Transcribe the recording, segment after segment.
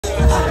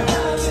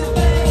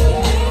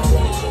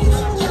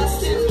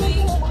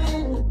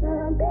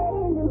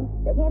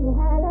get me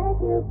high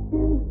like you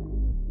do.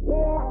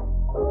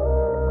 Yeah.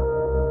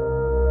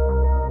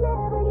 Ooh, I'll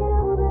never get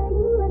over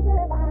you until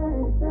I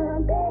find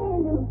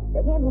something new to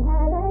get me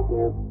high like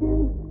you do.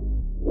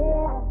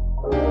 Yeah.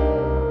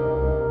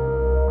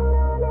 Ooh,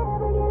 I'll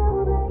never get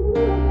over you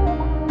until I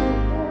find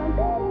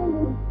something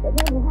new to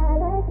get me high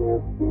like you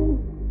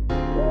do.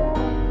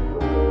 Yeah.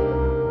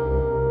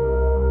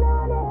 Ooh,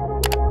 I'll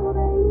never get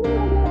over you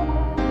until I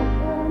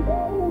find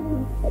something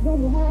new to get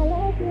me high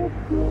like you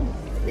do.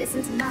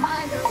 Listen to my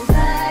heart go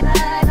ride,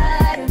 ride,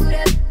 ride, do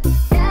that.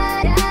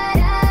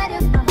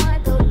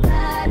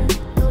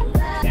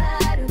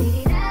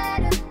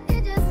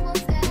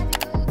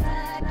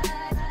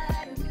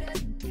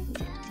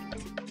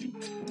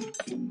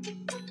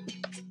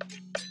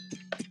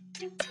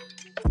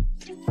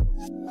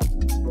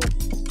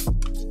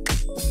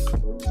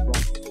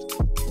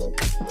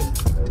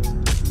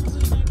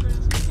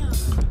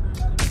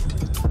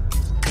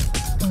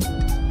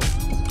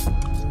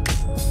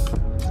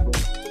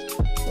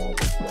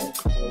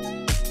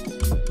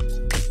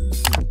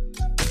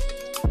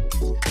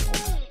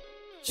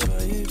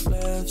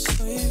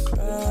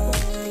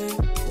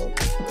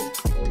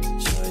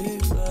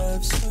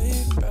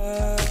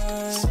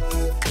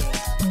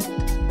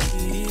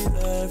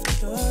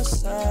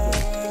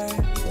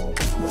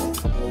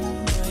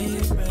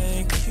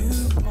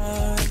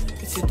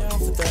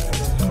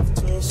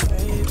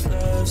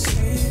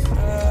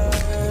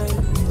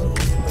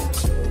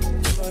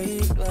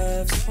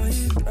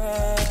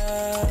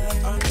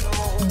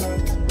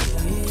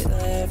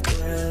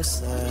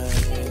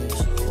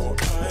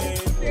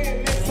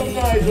 Some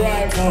guys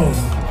right now.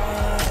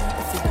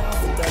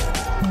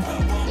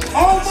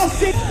 Almost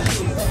sick.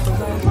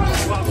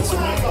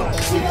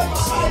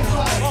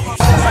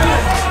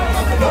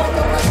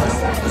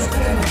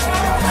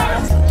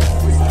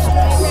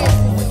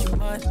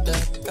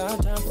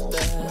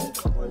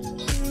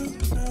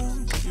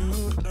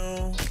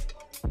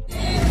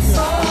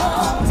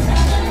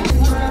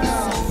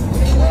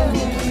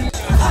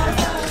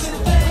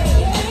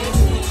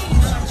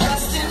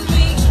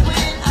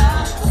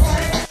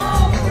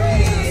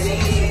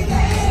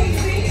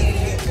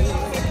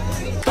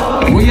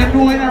 Well, you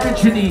know it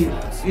originally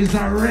is a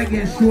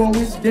reggae show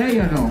with day,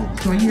 you know.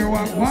 So here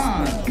what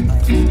was.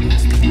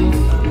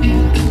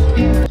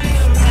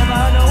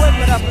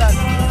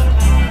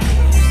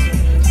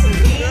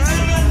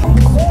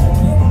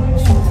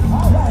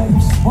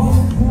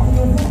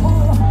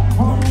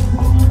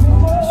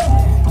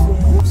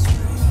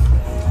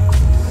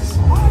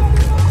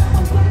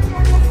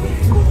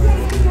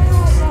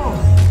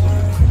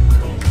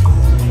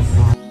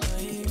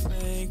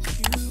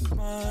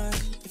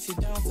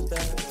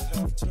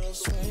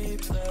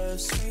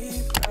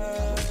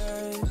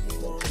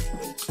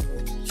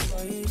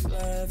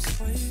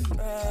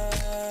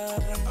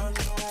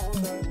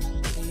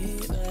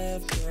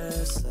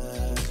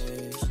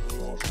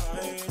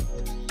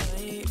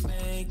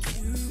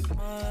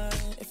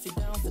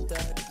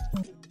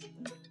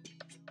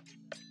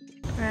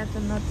 We're at the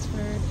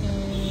Knutsford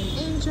in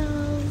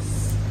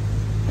Angels,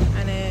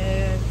 and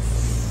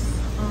it's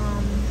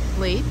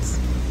late.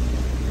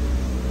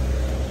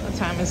 What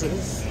time is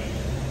this?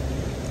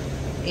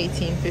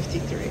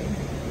 18:53.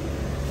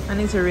 I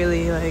need to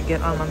really like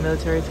get on my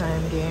military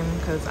time game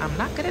because I'm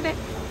not good at it.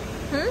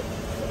 Okay.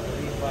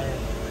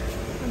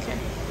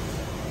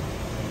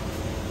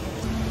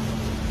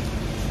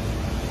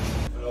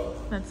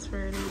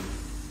 Knutsford is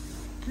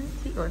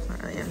empty. Oh, it's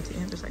not really empty.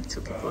 There's like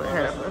 2 people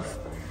ahead of us.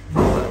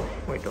 But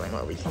we're doing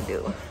what we can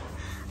do.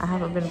 I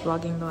haven't been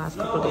vlogging the last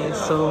couple days,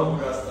 so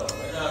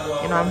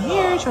you know, I'm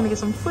here trying to get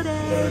some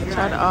footage.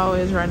 I'm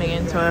always running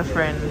into a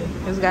friend.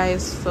 This guy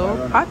is so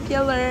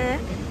popular,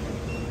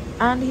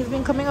 and he's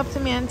been coming up to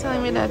me and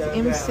telling me that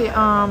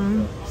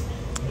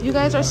you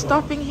guys are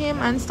stopping him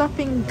and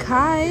stopping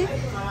Kai,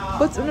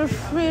 but I'm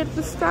afraid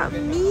to stop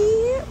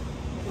me.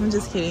 I'm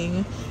just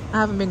kidding. I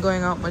haven't been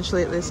going out much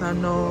lately, so I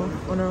know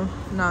you're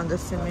not gonna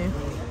see me.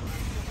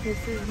 This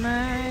is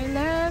my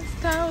last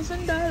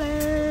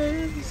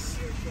 $1,000.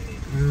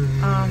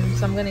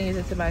 So I'm gonna use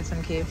it to buy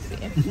some KFC.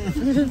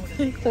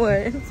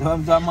 What? So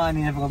I'm some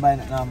money if I go buy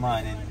it now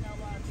morning.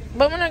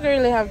 But we're not gonna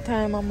really have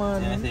time, I'm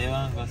on. Yeah, so you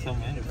want to go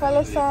somewhere?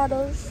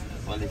 Palisados.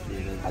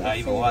 Palisados. Or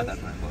even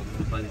waterfront, but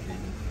Palisados.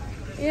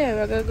 Yeah,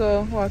 we're gonna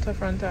go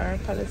waterfront or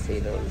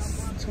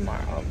Palisados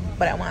tomorrow.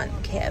 But I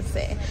want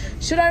KFC.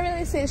 Should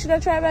I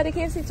try buy the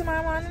KFC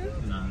tomorrow morning?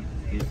 No,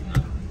 KFC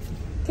not.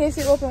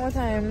 KFC open what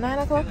time? 9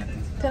 o'clock?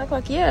 10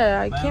 o'clock?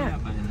 Yeah, I can.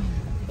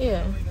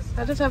 Yeah.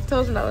 I just have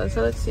 $1,000,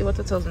 so let's see what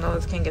the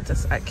 $1,000 can get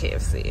us at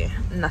KFC.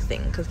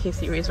 Nothing, because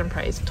KFC raised in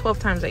price 12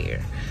 times a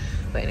year.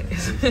 But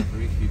anyways.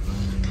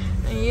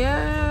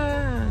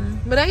 Yeah.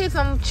 But I get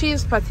some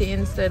cheese patty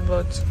instead,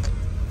 but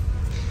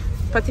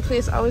patty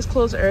place always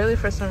close early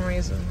for some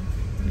reason.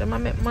 Them I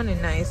make money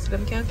nice.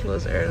 Them can't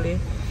close early.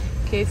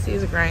 KFC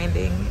is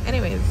grinding.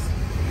 Anyways.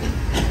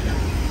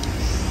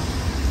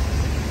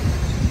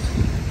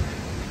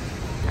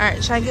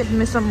 Alright, try to get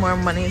me some more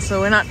money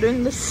so we're not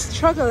doing the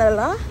struggle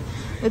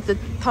with the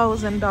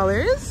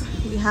 $1,000.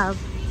 We have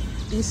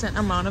decent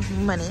amount of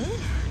money.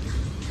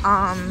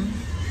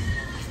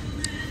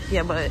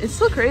 Yeah, but it's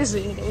still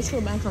crazy. They were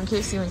still buying from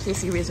KC when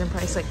KC raising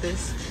price like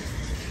this.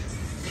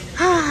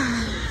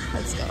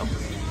 Let's go.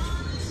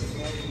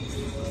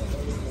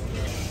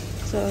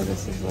 So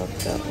this is what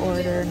the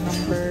order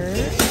number.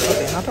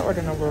 Okay, not the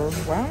order number.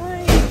 Why am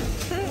I?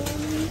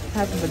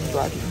 Haven't been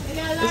vlogging.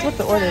 This is what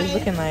the order is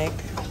looking like.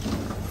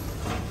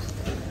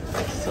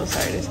 So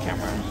sorry, this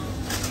camera.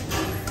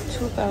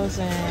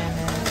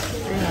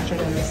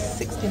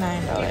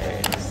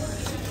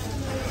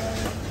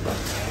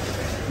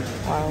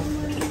 $2,369. Wow.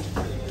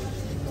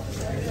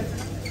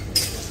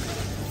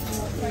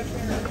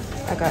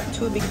 I got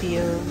 2 big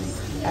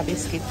deals, a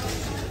biscuit,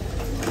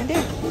 and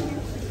then.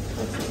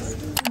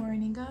 Good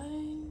morning,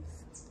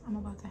 guys. I'm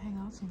about to hang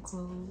out some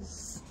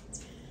clothes.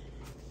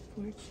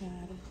 Poor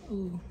Chad.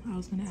 Ooh, I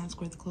was gonna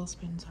ask where the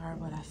clothespins are,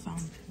 but I found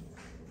them.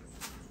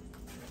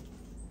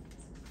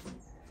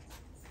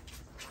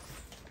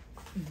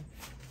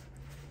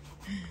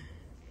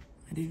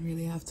 I didn't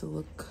really have to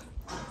look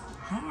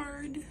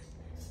hard,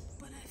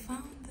 but I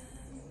found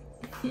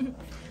them.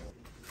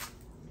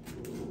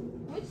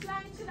 Which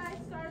line should I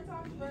start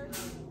on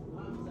first?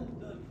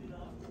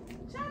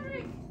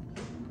 Chadrick,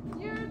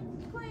 you're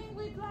playing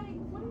with like,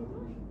 what are you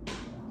doing?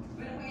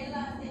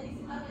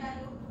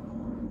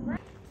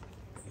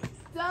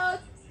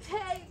 Don't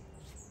take,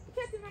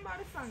 can't even about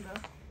the song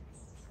though.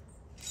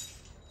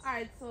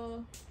 Alright,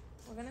 so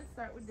we're gonna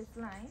start with this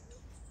line.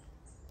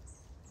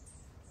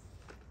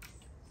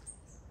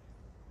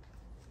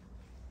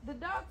 The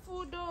dog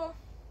food though.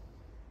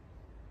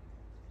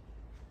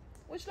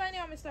 Which line do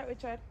you want me to start with,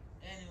 Chad?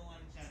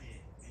 Anyone, Chaddy.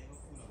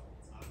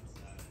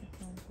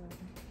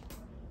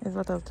 Is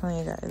what I was telling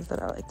you guys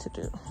that I like to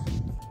do.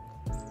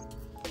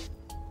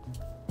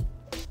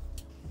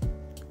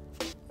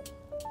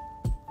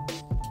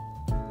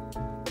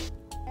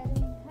 I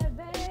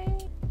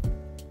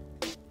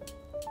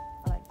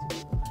like to do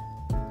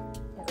it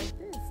like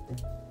this. I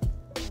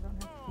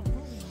don't have to keep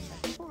moving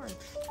back and forth.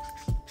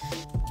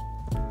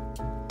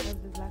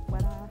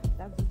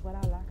 That is what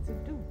I like to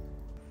do.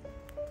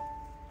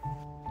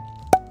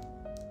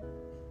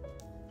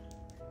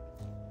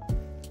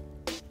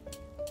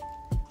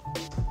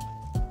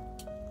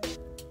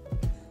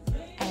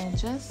 And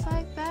just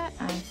like that,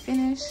 I'm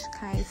finished.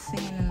 Kai's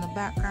singing in the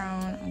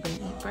background. I'm gonna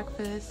eat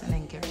breakfast and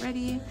then get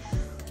ready.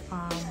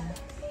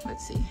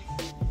 Let's see.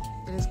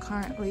 It is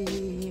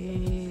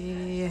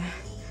currently,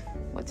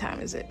 what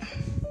time is it?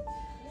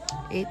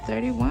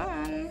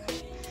 8:31.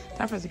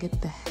 Time for us to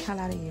get the hell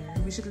out of here.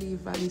 We should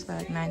leave at least by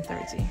like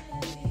 9:30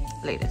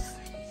 latest.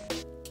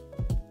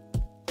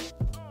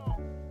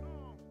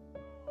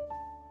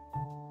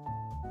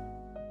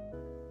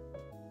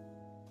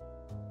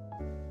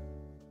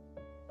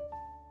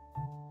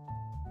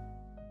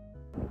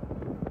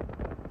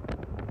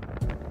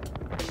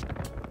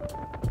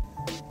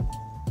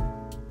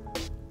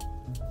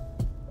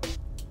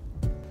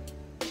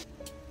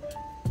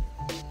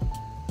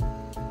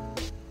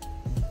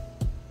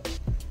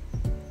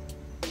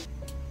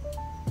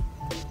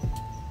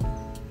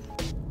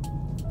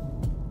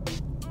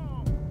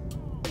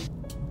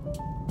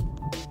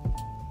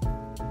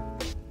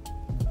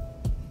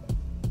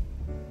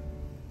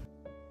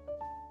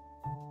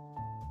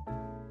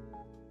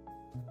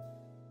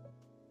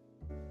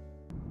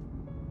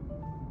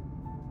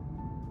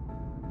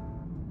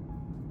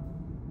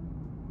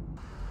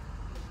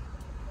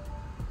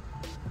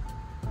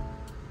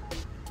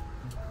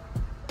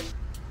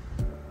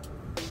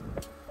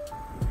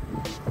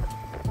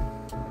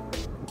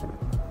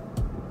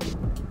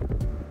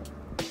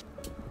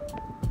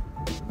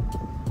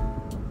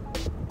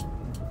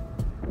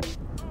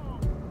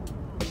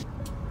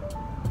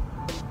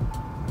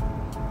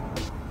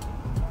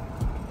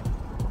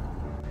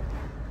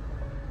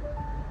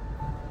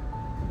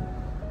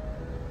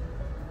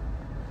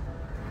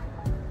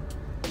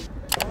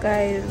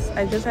 Guys,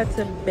 I just had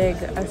to beg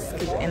a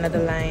skip in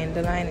the line.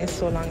 The line is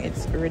so long,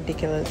 it's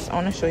ridiculous. I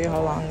want to show you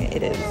how long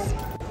it is.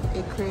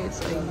 It creates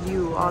a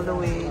U all the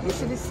way. You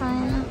see this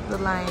sign? The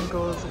line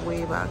goes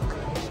way back.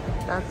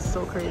 That's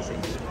so crazy.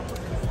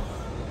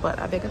 But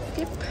I beg a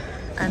skip,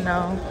 and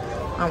now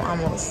I'm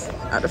almost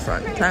at the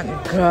front. Thank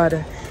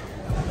God.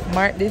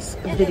 Mark this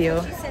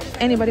video.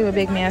 Anybody will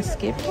beg me a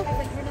skip,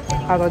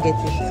 I'll go get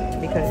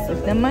it. Because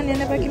if the money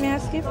never give me a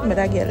skip, but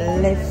I get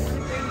less